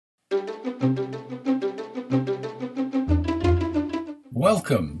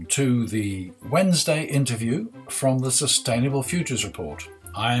Welcome to the Wednesday interview from the Sustainable Futures Report.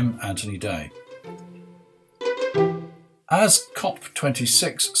 I'm Anthony Day. As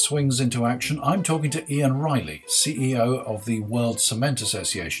COP26 swings into action, I'm talking to Ian Riley, CEO of the World Cement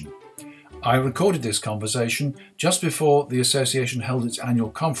Association. I recorded this conversation just before the association held its annual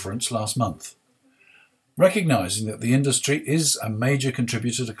conference last month. Recognising that the industry is a major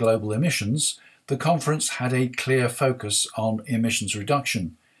contributor to global emissions, the conference had a clear focus on emissions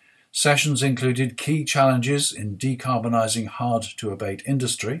reduction. Sessions included key challenges in decarbonising hard-to-abate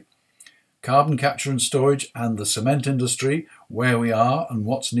industry, carbon capture and storage and the cement industry, where we are and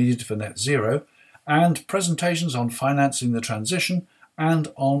what's needed for net zero, and presentations on financing the transition and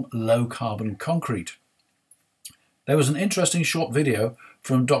on low-carbon concrete. There was an interesting short video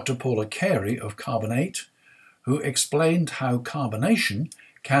from Dr. Paula Carey of Carbon8, who explained how carbonation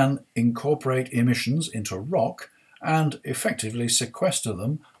can incorporate emissions into rock and effectively sequester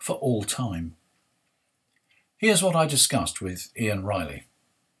them for all time. Here's what I discussed with Ian Riley.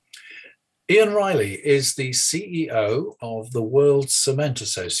 Ian Riley is the CEO of the World Cement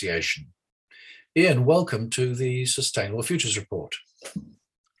Association. Ian, welcome to the Sustainable Futures Report.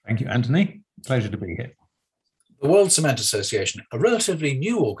 Thank you, Anthony. Pleasure to be here. The World Cement Association, a relatively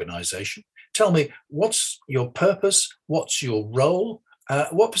new organisation. Tell me, what's your purpose? What's your role?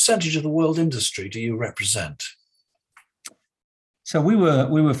 What percentage of the world industry do you represent? So we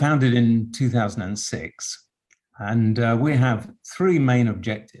were founded in 2006, and we have three main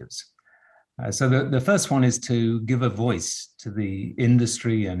objectives. So the first one is to give a voice to the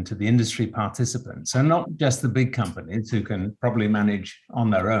industry and to the industry participants, and not just the big companies who can probably manage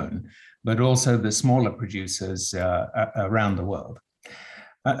on their own, but also the smaller producers around the world.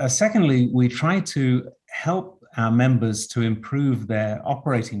 Secondly, we try to help our members to improve their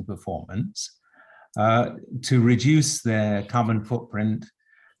operating performance, to reduce their carbon footprint,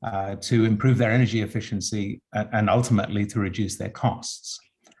 to improve their energy efficiency, and ultimately to reduce their costs.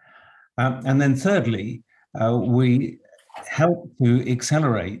 And then thirdly, we help to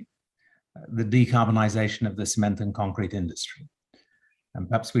accelerate the decarbonisation of the cement and concrete industry. And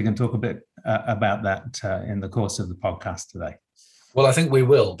perhaps we can talk a bit about that in the course of the podcast today. Well, I think we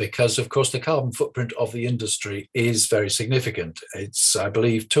will, because, of course, the carbon footprint of the industry is very significant. It's, I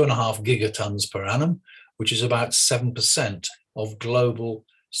believe, 2.5 gigatons per annum, which is about 7% of global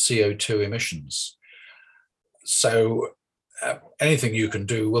CO2 emissions. So anything you can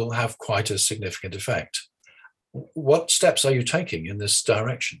do will have quite a significant effect. What steps are you taking in this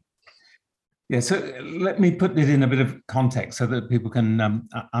direction? Yeah, so let me put it in a bit of context so that people can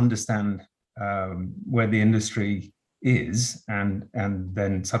understand where the industry is and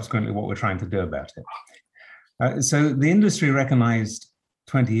then subsequently what we're trying to do about it. So the industry recognized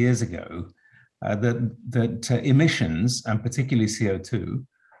 20 years ago that emissions, and particularly CO2,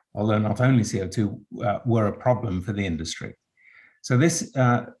 although not only CO2, were a problem for the industry. So this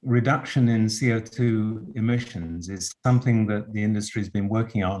reduction in CO2 emissions is something that the industry has been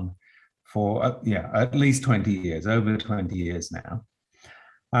working on for at least 20 years, over 20 years now.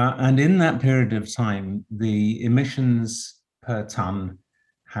 And in that period of time, the emissions per ton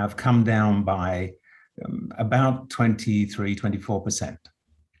have come down by about 23, 24%.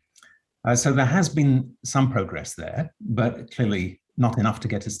 So there has been some progress there, but clearly not enough to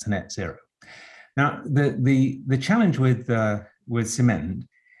get us to net zero. Now, the challenge with cement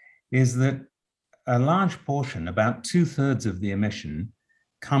is that a large portion, about 2/3 of the emission,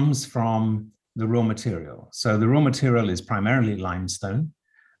 comes from the raw material. So the raw material is primarily limestone.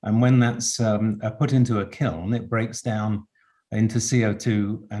 And when that's put into a kiln, it breaks down into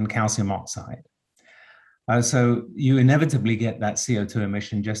CO2 and calcium oxide. So you inevitably get that CO2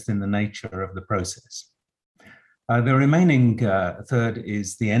 emission just in the nature of the process. The remaining third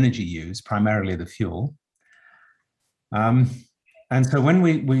is the energy used, primarily the fuel. And so when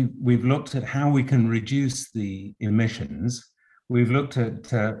we've looked at how we can reduce the emissions, we've looked at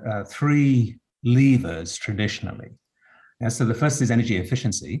three levers traditionally. So the first is energy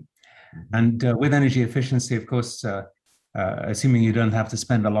efficiency. And with energy efficiency, of course, assuming you don't have to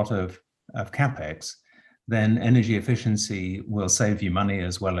spend a lot of CapEx, then energy efficiency will save you money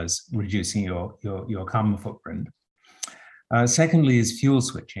as well as reducing your carbon footprint. Secondly is fuel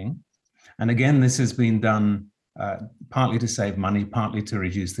switching. And again, this has been done partly to save money, partly to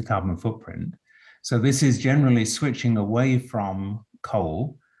reduce the carbon footprint. So this is generally switching away from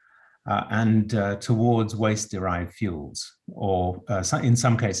coal and towards waste-derived fuels, or in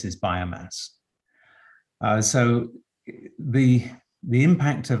some cases, biomass. So the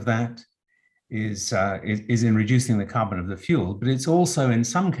impact of that is in reducing the carbon of the fuel, but it's also in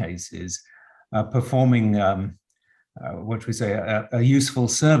some cases performing what we say a useful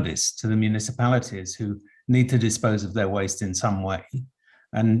service to the municipalities who need to dispose of their waste in some way,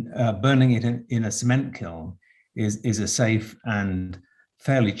 and burning it in a cement kiln is a safe and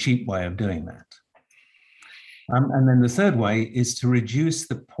fairly cheap way of doing that. And then the third way is to reduce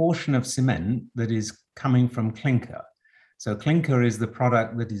the portion of cement that is coming from clinker. So clinker is the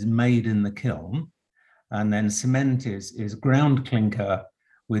product that is made in the kiln, and then cement is ground clinker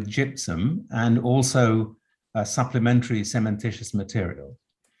with gypsum and also a supplementary cementitious material.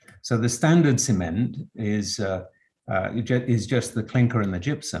 So the standard cement is just the clinker and the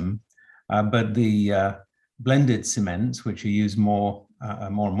gypsum, but the blended cements, which are used more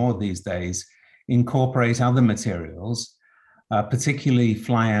and more these days, incorporate other materials, particularly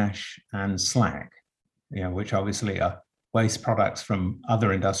fly ash and slag, which obviously are waste products from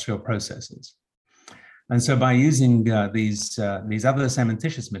other industrial processes. And so by using these other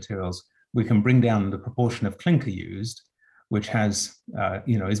cementitious materials, we can bring down the proportion of clinker used, which has,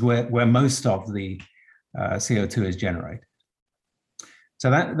 is where most of the CO2 is generated. So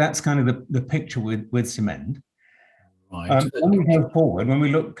that's kind of the picture with cement. Right. When we go forward, when we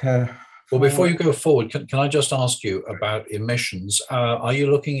look... well, before you go forward, can I just ask you about emissions? Are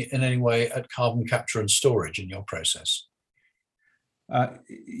you looking in any way at carbon capture and storage in your process?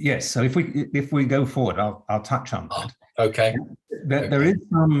 Yes. So if we go forward, I'll touch on that. Okay. There is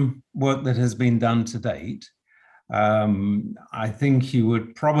some work that has been done to date. I think you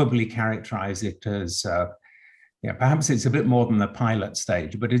would probably characterize it as, perhaps it's a bit more than the pilot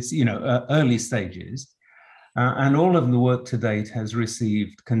stage, but it's early stages. And all of the work to date has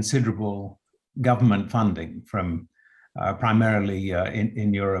received considerable government funding from primarily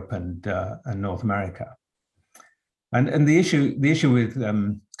in Europe and North America. And the issue with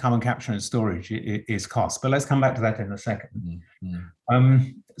carbon capture and storage is cost, but let's come back to that in a second. Mm-hmm.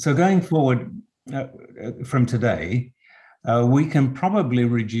 So going forward from today, we can probably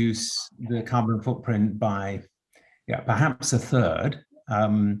reduce the carbon footprint by perhaps a third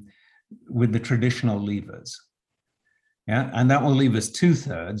with the traditional levers. Yeah, and that will leave us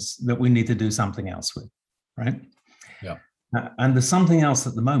 2/3 that we need to do something else with, right? Yeah. And the something else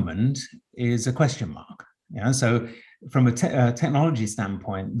at the moment is a question mark. Yeah, so from a technology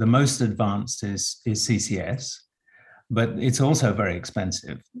standpoint, the most advanced is CCS, but it's also very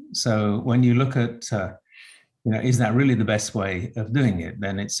expensive. So when you look at, is that really the best way of doing it?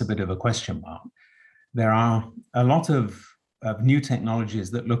 Then it's a bit of a question mark. There are a lot of new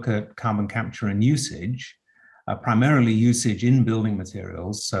technologies that look at carbon capture and usage, primarily usage in building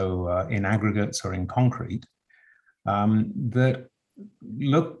materials, so in aggregates or in concrete, that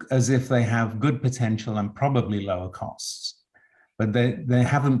look as if they have good potential and probably lower costs, but they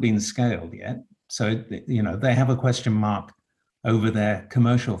haven't been scaled yet. So, they have a question mark over their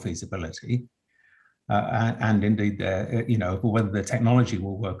commercial feasibility and indeed, whether the technology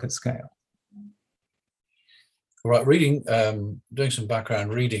will work at scale. Right, doing some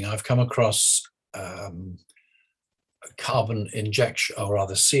background reading, I've come across carbon injection, or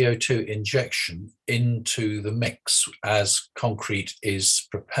rather CO2 injection into the mix as concrete is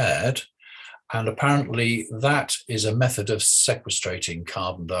prepared. And apparently that is a method of sequestrating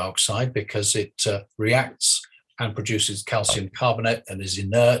carbon dioxide because it reacts and produces calcium carbonate and is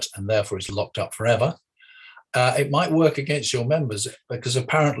inert and therefore is locked up forever. It might work against your members because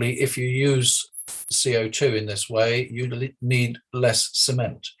apparently if you use CO2 in this way, you need less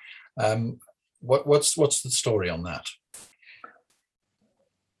cement. What's the story on that?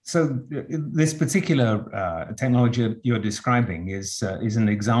 So this particular technology you're describing is an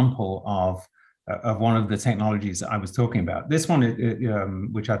example of one of the technologies that I was talking about. This one,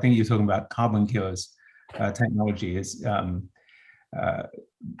 which I think you're talking about, CarbonCure's technology, is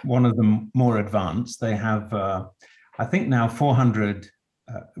one of the more advanced. They have, I think now 400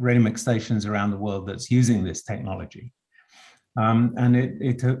 ready-mix stations around the world that's using this technology. And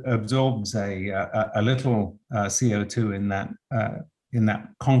it absorbs a little CO2 in that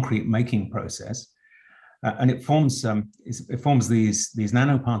concrete making process, and it forms these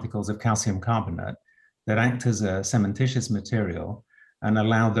nanoparticles of calcium carbonate that act as a cementitious material and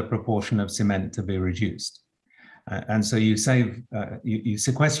allow the proportion of cement to be reduced. And so you save, you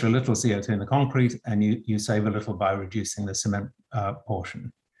sequester a little CO2 in the concrete, and you save a little by reducing the cement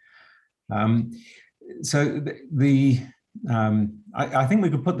portion. So I think we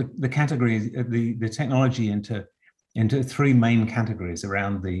could put the category, the technology into three main categories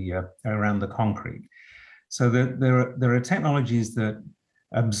around the concrete. So there are technologies that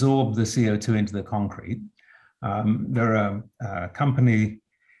absorb the CO2 into the concrete. There are a company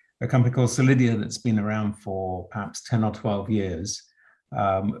a company called Solidia that's been around for perhaps 10 or 12 years,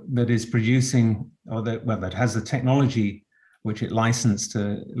 that is producing, or that has the technology which it licenses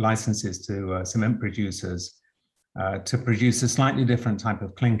to cement producers to produce a slightly different type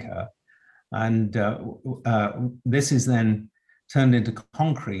of clinker. And this is then turned into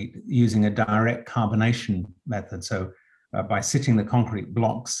concrete using a direct carbonation method. So by sitting the concrete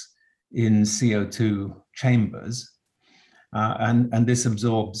blocks in CO2 chambers, and this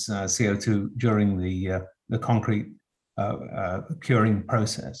absorbs CO2 during the concrete curing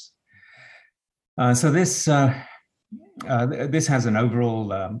process. So this has an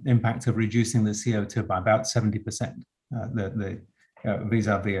overall impact of reducing the CO2 by about 70%,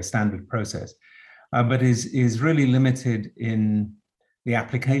 vis-a-vis a standard process, but is really limited in the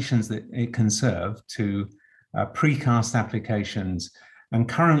applications that it can serve to precast applications, and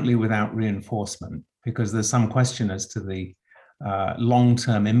currently without reinforcement, because there's some question as to the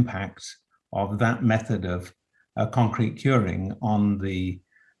long-term impact of that method of concrete curing on the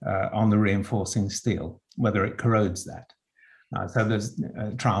reinforcing steel, whether it corrodes that. So there's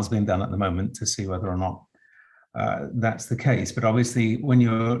trials being done at the moment to see whether or not that's the case. But obviously, when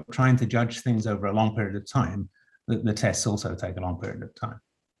you're trying to judge things over a long period of time, the tests also take a long period of time.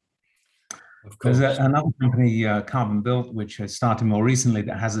 Of course. There's another company, Carbon Built, which has started more recently,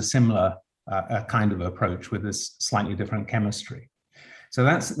 that has a similar kind of approach with this slightly different chemistry. So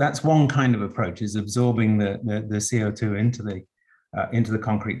that's one kind of approach, is absorbing the CO2 into the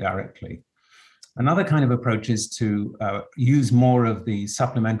concrete directly. Another kind of approach is to use more of the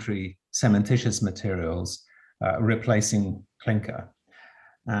supplementary cementitious materials, replacing clinker.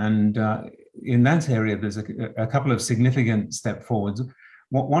 And in that area, there's a couple of significant step forwards.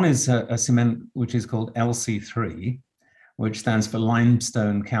 One is a cement which is called LC3, which stands for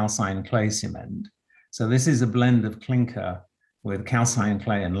limestone calcine clay cement. So this is a blend of clinker with calcine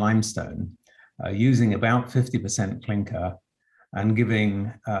clay and limestone, using about 50% clinker and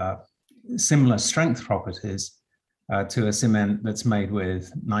giving similar strength properties to a cement that's made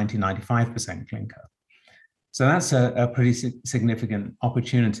with 90-95% clinker. So that's a pretty significant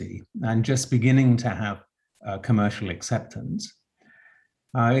opportunity, and just beginning to have commercial acceptance.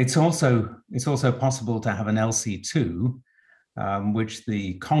 It's also possible to have an LC2, which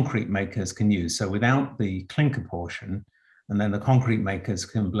the concrete makers can use. So without the clinker portion, and then the concrete makers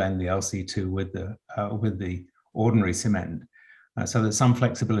can blend the LC2 with the ordinary cement. So there's some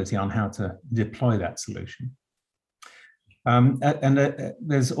flexibility on how to deploy that solution.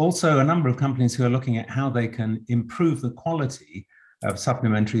 There's also a number of companies who are looking at how they can improve the quality of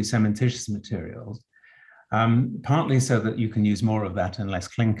supplementary cementitious materials, partly so that you can use more of that and less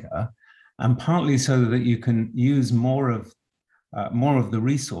clinker, and partly so that you can use more of the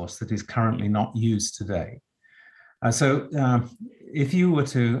resource that is currently not used today. So if you were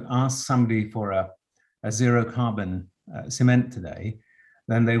to ask somebody for a zero carbon cement today,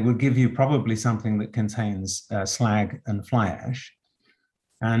 then they would give you probably something that contains slag and fly ash.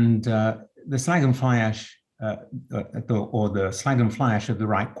 And the slag and fly ash, or the slag and fly ash of the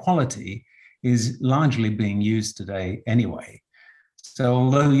right quality, is largely being used today anyway. So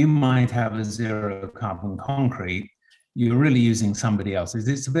although you might have a zero carbon concrete, you're really using somebody else's.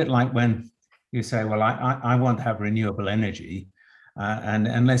 It's a bit like when you say, well, I want to have renewable energy. And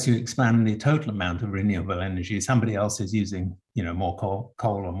unless you expand the total amount of renewable energy, somebody else is using, more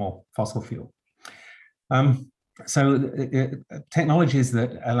coal or more fossil fuel. So technologies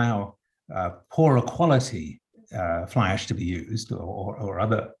that allow poorer quality fly ash to be used, or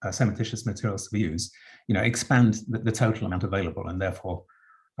other cementitious materials to be used, expand the total amount available, and therefore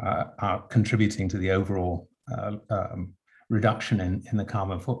are contributing to the overall reduction in the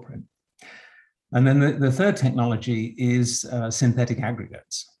carbon footprint. And then the third technology is synthetic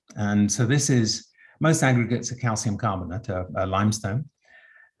aggregates. And so most aggregates are calcium carbonate, limestone.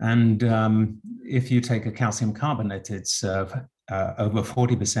 And if you take a calcium carbonate, it's over 40%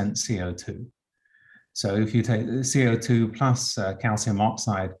 CO2. So if you take CO2 plus calcium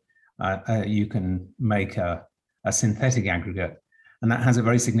oxide, you can make a synthetic aggregate, and that has a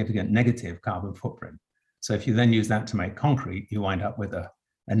very significant negative carbon footprint. So if you then use that to make concrete, you wind up with a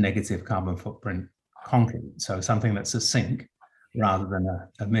negative carbon footprint concrete. So something that's a sink rather than an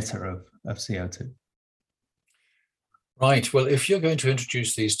emitter of CO2. Right. Well, if you're going to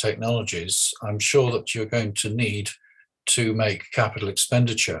introduce these technologies, I'm sure that you're going to need to make capital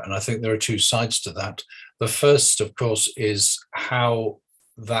expenditure. And I think there are two sides to that. The first, of course, is how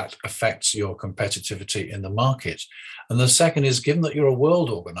that affects your competitivity in the market. And the second is, given that you're a world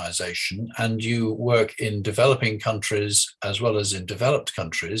organization and you work in developing countries as well as in developed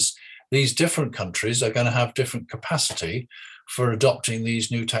countries, these different countries are going to have different capacity for adopting these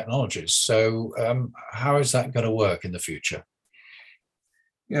new technologies. So how is that going to work in the future?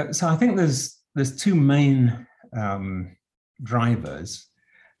 Yeah, so I think there's two main drivers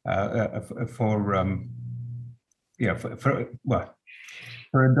for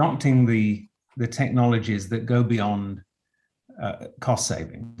adopting the technologies that go beyond cost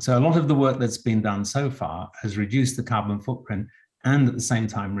saving. So a lot of the work that's been done so far has reduced the carbon footprint and at the same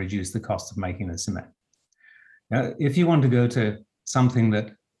time reduced the cost of making the cement. Now, if you want to go to something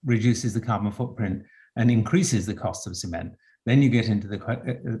that reduces the carbon footprint and increases the cost of cement, then you get into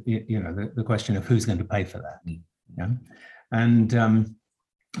the question of who's going to pay for that. Yeah? And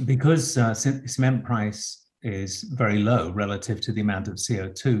because cement price is very low relative to the amount of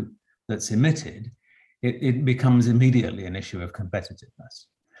CO2 that's emitted, it becomes immediately an issue of competitiveness.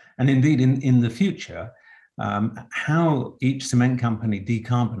 And indeed, in the future, how each cement company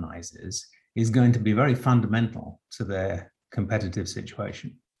decarbonizes is going to be very fundamental to their competitive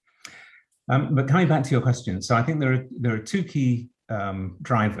situation. But coming back to your question, so I think there are two key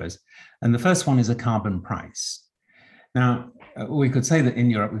drivers, and the first one is a carbon price. Now, we could say that in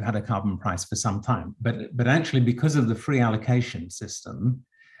Europe we've had a carbon price for some time, but actually because of the free allocation system,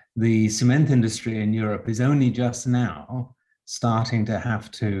 the cement industry in Europe is only just now starting to have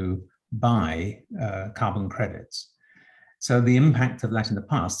to buy carbon credits. So the impact of that in the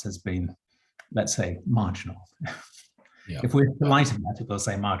past has been, let's say, marginal. Yeah. If we're polite about it, we'll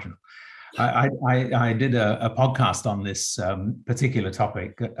say marginal. I did a podcast on this particular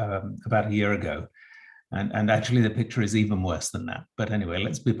topic about a year ago, and actually the picture is even worse than that. But anyway,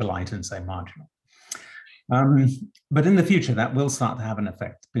 let's be polite and say marginal. But in the future, that will start to have an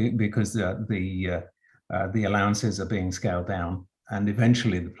effect because the allowances are being scaled down, and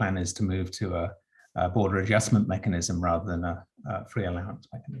eventually the plan is to move to a border adjustment mechanism rather than a free allowance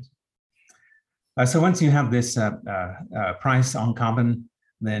mechanism. So once you have this price on carbon,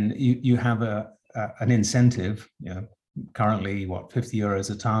 then you have an incentive, currently what, 50 euros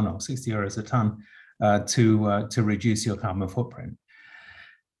a ton or 60 euros a ton to reduce your carbon footprint.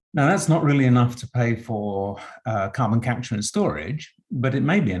 Now that's not really enough to pay for carbon capture and storage, but it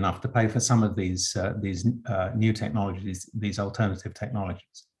may be enough to pay for some of these new technologies, these alternative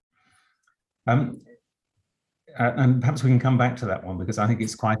technologies. And perhaps we can come back to that one because I think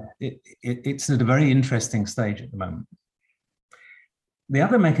it's at a very interesting stage at the moment. The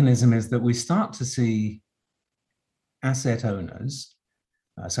other mechanism is that we start to see asset owners,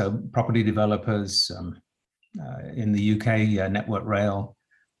 so property developers in the UK, Network Rail,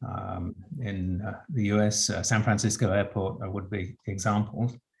 in the US, San Francisco Airport would be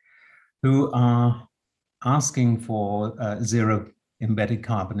examples, who are asking for zero embedded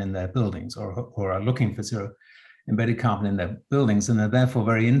carbon in their buildings or are looking for zero embedded carbon in their buildings, and are therefore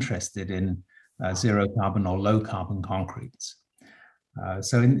very interested in zero carbon or low carbon concretes.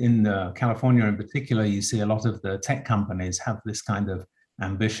 So in California in particular, you see a lot of the tech companies have this kind of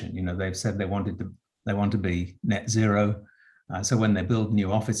ambition. They've said they want to be net zero. So when they build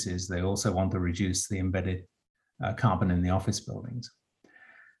new offices, they also want to reduce the embedded carbon in the office buildings.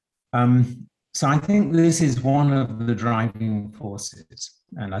 So I think this is one of the driving forces.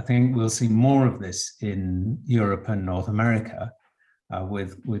 And I think we'll see more of this in Europe and North America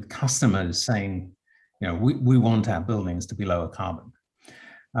with customers saying, we want our buildings to be lower carbon.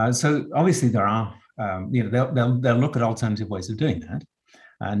 So obviously there are, they'll look at alternative ways of doing that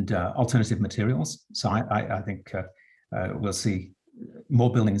and alternative materials. So I think we'll see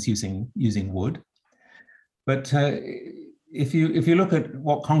more buildings using wood. But if you look at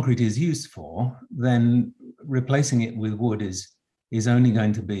what concrete is used for, then replacing it with wood is only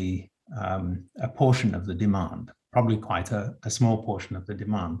going to be a portion of the demand, probably quite a small portion of the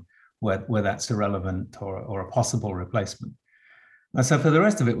demand where that's irrelevant or a possible replacement. So for the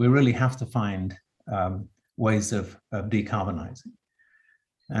rest of it, we really have to find ways of decarbonizing.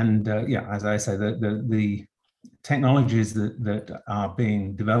 And as I say, the technologies that are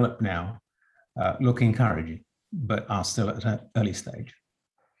being developed now look encouraging, but are still at an early stage.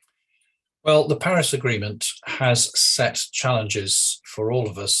 Well, the Paris Agreement has set challenges for all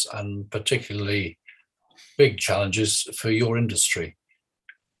of us, and particularly big challenges for your industry.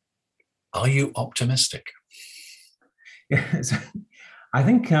 Are you optimistic? Yes, I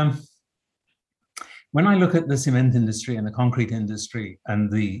think when I look at the cement industry and the concrete industry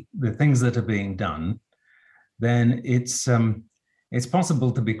and the things that are being done, then it's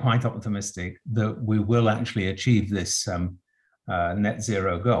possible to be quite optimistic that we will actually achieve this net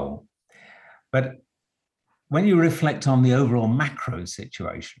zero goal. But when you reflect on the overall macro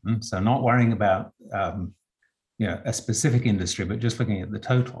situation, so not worrying about a specific industry, but just looking at the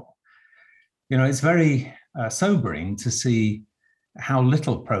total, it's very sobering to see how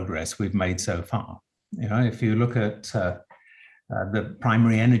little progress we've made so far. If you look at the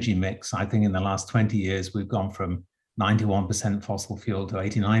primary energy mix, I think in the last 20 years, we've gone from 91% fossil fuel to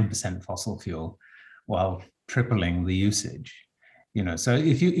 89% fossil fuel, while tripling the usage. So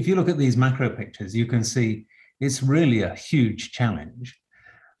if you look at these macro pictures, you can see it's really a huge challenge.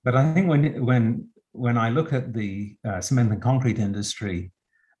 But I think when I look at the cement and concrete industry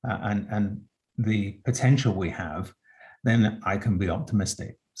and the potential we have, then I can be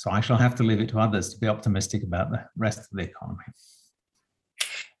optimistic. So I shall have to leave it to others to be optimistic about the rest of the economy.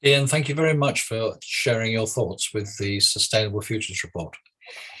 Ian, thank you very much for sharing your thoughts with the Sustainable Futures Report.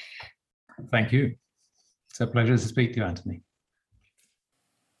 Thank you. It's a pleasure to speak to you, Anthony.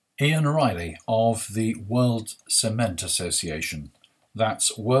 Ian Riley of the World Cement Association.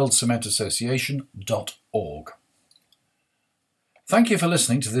 That's worldcementassociation.org. Thank you for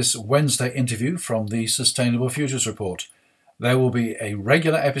listening to this Wednesday interview from the Sustainable Futures Report. There will be a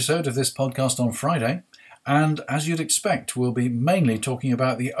regular episode of this podcast on Friday, and as you'd expect, we'll be mainly talking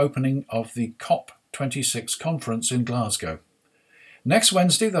about the opening of the COP26 conference in Glasgow. Next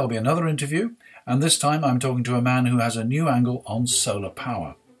Wednesday, there'll be another interview, and this time I'm talking to a man who has a new angle on solar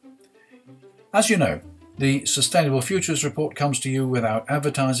power. As you know, the Sustainable Futures Report comes to you without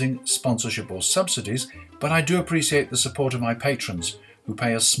advertising, sponsorship or subsidies, but I do appreciate the support of my patrons, who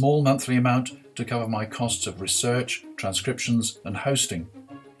pay a small monthly amount to cover my costs of research, transcriptions and hosting.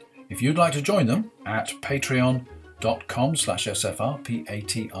 If you'd like to join them at patreon.com/SFR,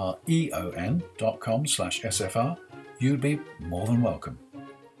 patreon.com/SFR, you'd be more than welcome.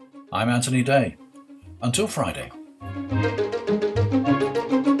 I'm Anthony Day. Until Friday.